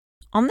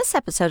On this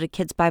episode of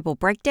Kids Bible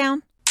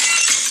Breakdown,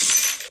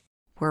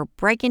 we're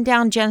breaking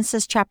down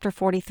Genesis chapter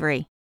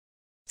 43.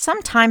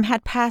 Some time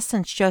had passed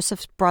since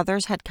Joseph's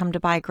brothers had come to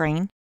buy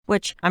grain,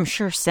 which I'm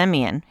sure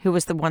Simeon, who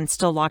was the one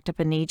still locked up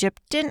in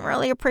Egypt, didn't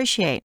really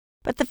appreciate.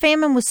 But the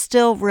famine was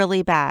still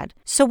really bad.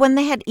 So when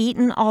they had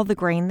eaten all the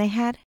grain they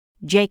had,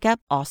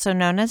 Jacob, also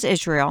known as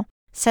Israel,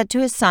 said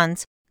to his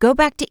sons, "Go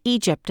back to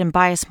Egypt and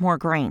buy us more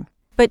grain."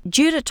 But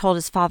Judah told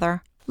his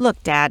father,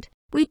 "Look, Dad,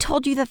 we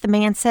told you that the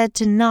man said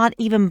to not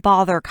even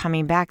bother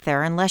coming back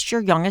there unless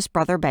your youngest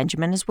brother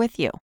Benjamin is with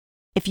you.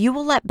 If you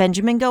will let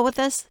Benjamin go with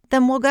us,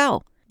 then we'll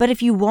go. But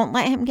if you won't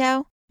let him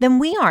go, then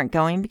we aren't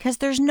going because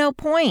there's no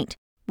point.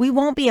 We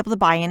won't be able to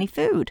buy any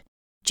food."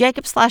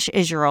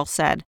 Jacob/Israel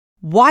said,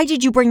 "Why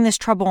did you bring this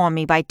trouble on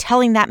me by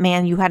telling that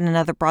man you had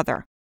another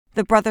brother?"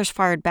 The brothers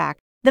fired back,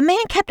 "The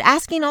man kept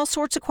asking all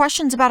sorts of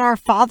questions about our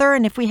father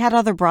and if we had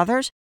other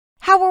brothers.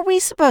 How were we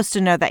supposed to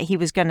know that he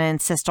was going to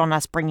insist on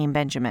us bringing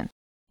Benjamin?"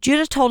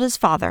 Judah told his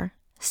father,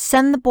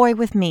 "Send the boy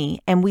with me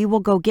and we will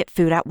go get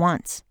food at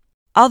once.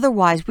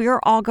 Otherwise, we are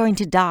all going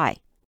to die.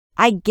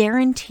 I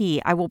guarantee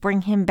I will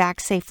bring him back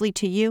safely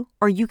to you,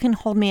 or you can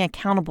hold me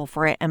accountable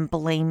for it and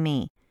blame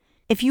me.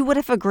 If you would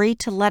have agreed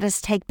to let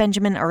us take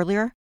Benjamin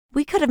earlier,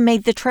 we could have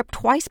made the trip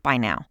twice by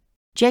now."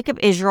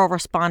 Jacob/Israel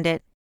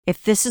responded,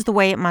 "If this is the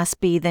way it must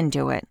be, then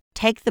do it.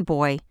 Take the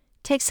boy.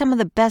 Take some of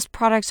the best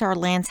products our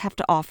lands have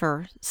to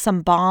offer,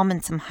 some balm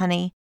and some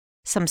honey,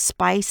 some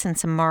spice and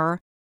some myrrh,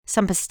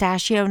 some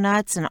pistachio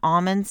nuts and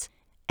almonds,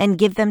 and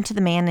give them to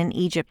the man in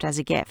Egypt as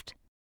a gift.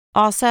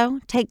 Also,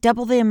 take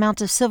double the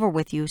amount of silver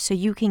with you so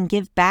you can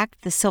give back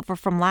the silver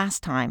from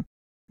last time.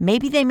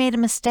 Maybe they made a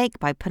mistake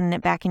by putting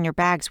it back in your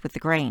bags with the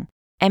grain.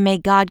 And may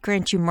God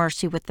grant you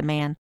mercy with the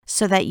man,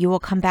 so that you will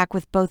come back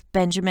with both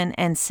Benjamin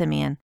and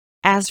Simeon.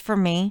 As for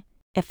me,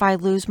 if I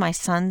lose my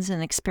sons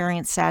and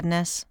experience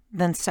sadness,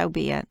 then so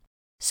be it."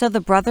 So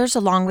the brothers,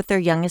 along with their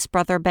youngest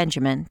brother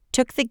Benjamin,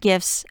 took the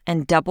gifts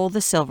and double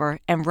the silver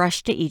and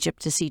rushed to Egypt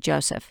to see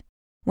Joseph.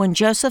 When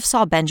Joseph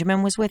saw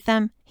Benjamin was with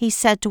them, he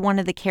said to one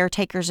of the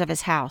caretakers of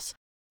his house,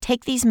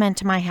 "Take these men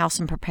to my house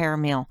and prepare a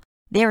meal.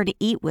 They are to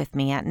eat with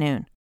me at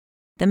noon."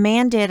 The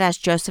man did as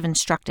Joseph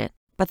instructed,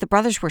 but the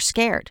brothers were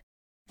scared.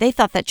 They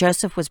thought that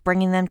Joseph was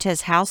bringing them to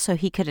his house so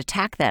he could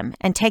attack them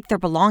and take their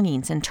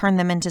belongings and turn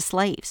them into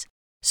slaves.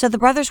 So the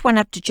brothers went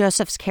up to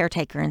Joseph's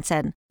caretaker and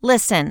said,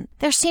 "Listen,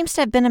 there seems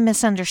to have been a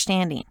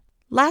misunderstanding.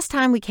 Last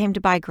time we came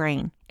to buy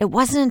grain, it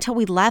wasn't until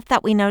we left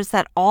that we noticed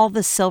that all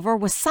the silver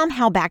was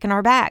somehow back in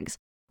our bags.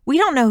 We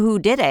don't know who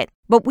did it,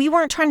 but we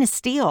weren't trying to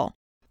steal.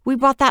 We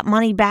brought that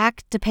money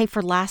back to pay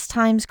for last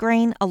time's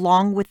grain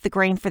along with the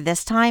grain for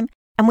this time,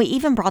 and we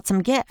even brought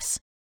some gifts."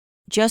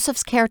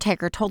 Joseph's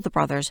caretaker told the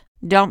brothers,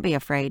 "Don't be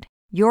afraid.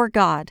 Your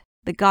God,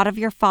 the God of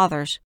your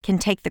fathers, can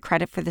take the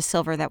credit for the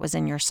silver that was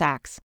in your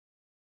sacks.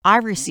 I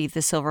received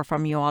the silver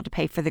from you all to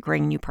pay for the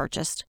grain you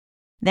purchased."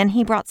 Then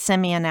he brought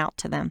Simeon out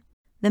to them.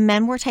 The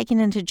men were taken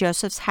into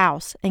Joseph's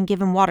house and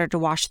given water to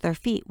wash their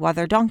feet while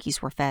their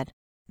donkeys were fed.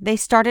 They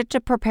started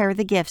to prepare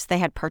the gifts they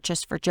had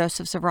purchased for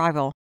Joseph's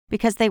arrival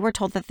because they were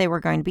told that they were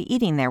going to be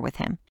eating there with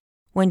him.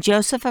 When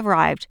Joseph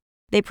arrived,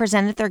 they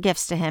presented their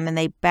gifts to him and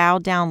they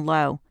bowed down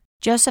low.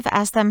 Joseph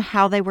asked them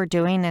how they were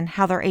doing and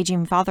how their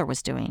aging father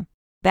was doing.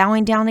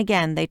 Bowing down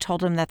again, they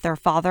told him that their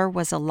father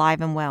was alive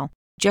and well.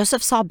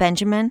 Joseph saw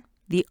Benjamin,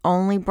 the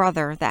only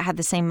brother that had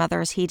the same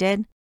mother as he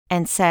did,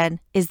 and said,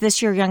 "Is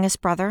this your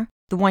youngest brother,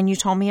 the one you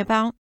told me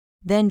about?"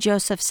 Then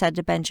Joseph said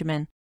to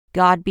Benjamin,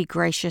 "God be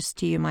gracious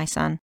to you, my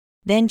son."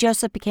 Then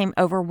Joseph became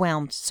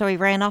overwhelmed, so he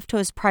ran off to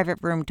his private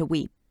room to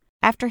weep.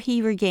 After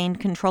he regained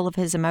control of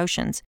his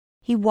emotions,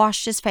 he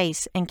washed his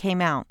face and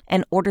came out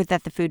and ordered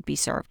that the food be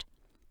served.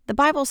 The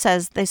Bible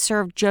says they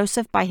served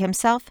Joseph by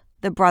himself,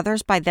 the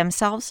brothers by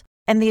themselves,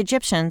 and the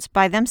Egyptians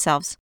by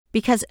themselves,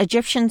 because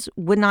Egyptians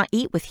would not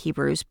eat with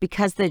Hebrews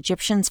because the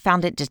Egyptians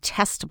found it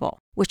detestable,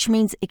 which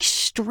means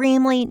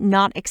extremely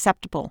not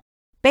acceptable.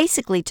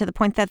 Basically to the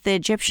point that the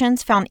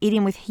Egyptians found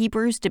eating with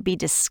Hebrews to be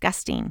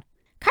disgusting.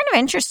 Kind of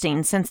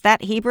interesting, since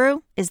that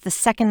Hebrew is the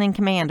second in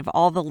command of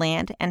all the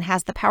land and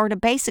has the power to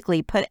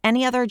basically put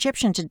any other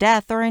Egyptian to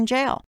death or in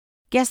jail.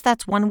 Guess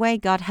that's one way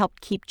God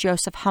helped keep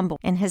Joseph humble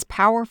in his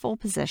powerful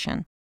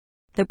position.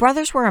 The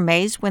brothers were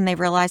amazed when they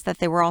realized that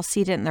they were all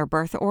seated in their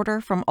birth order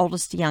from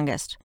oldest to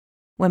youngest.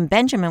 When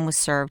Benjamin was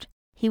served,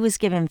 he was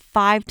given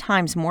 5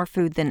 times more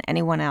food than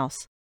anyone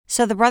else.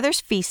 So the brothers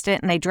feasted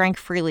and they drank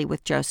freely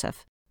with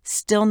Joseph,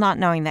 still not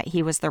knowing that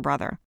he was their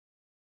brother.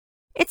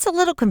 It's a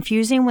little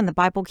confusing when the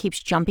Bible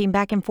keeps jumping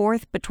back and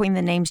forth between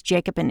the names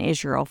Jacob and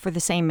Israel for the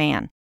same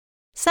man.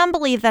 Some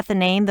believe that the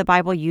name the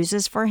Bible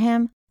uses for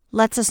him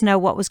lets us know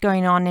what was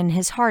going on in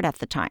his heart at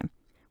the time.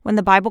 When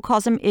the Bible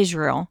calls him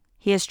Israel,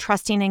 he is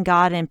trusting in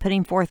God and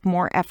putting forth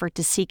more effort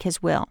to seek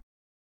his will.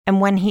 And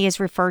when he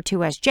is referred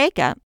to as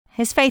Jacob,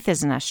 his faith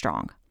isn't as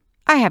strong.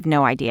 I have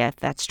no idea if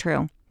that's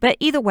true. But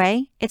either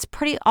way, it's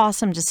pretty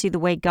awesome to see the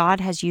way God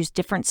has used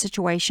different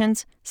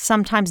situations,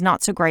 sometimes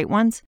not so great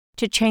ones,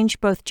 to change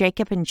both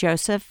Jacob and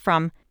Joseph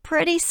from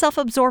pretty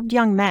self-absorbed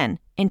young men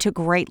into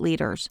great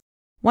leaders.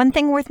 One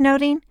thing worth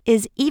noting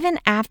is even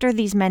after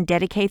these men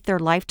dedicate their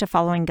life to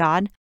following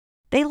God,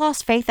 they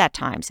lost faith at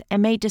times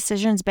and made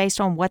decisions based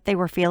on what they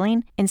were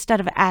feeling instead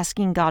of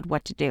asking God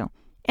what to do.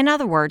 In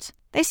other words,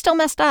 they still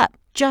messed up,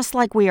 just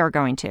like we are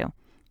going to.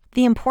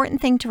 The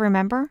important thing to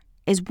remember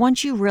is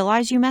once you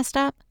realize you messed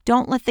up,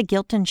 don't let the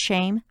guilt and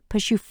shame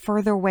push you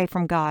further away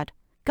from God.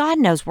 God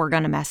knows we're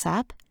going to mess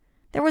up.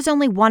 There was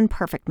only one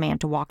perfect man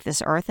to walk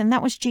this earth, and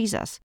that was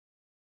Jesus.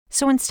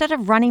 So instead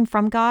of running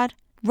from God,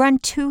 run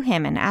to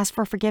Him and ask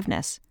for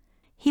forgiveness.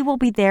 He will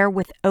be there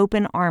with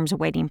open arms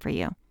waiting for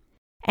you.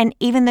 And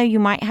even though you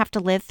might have to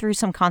live through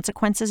some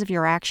consequences of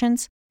your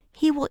actions,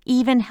 He will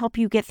even help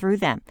you get through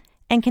them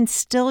and can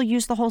still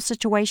use the whole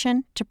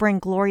situation to bring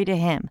glory to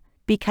Him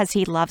because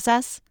He loves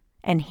us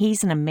and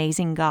He's an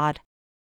amazing God.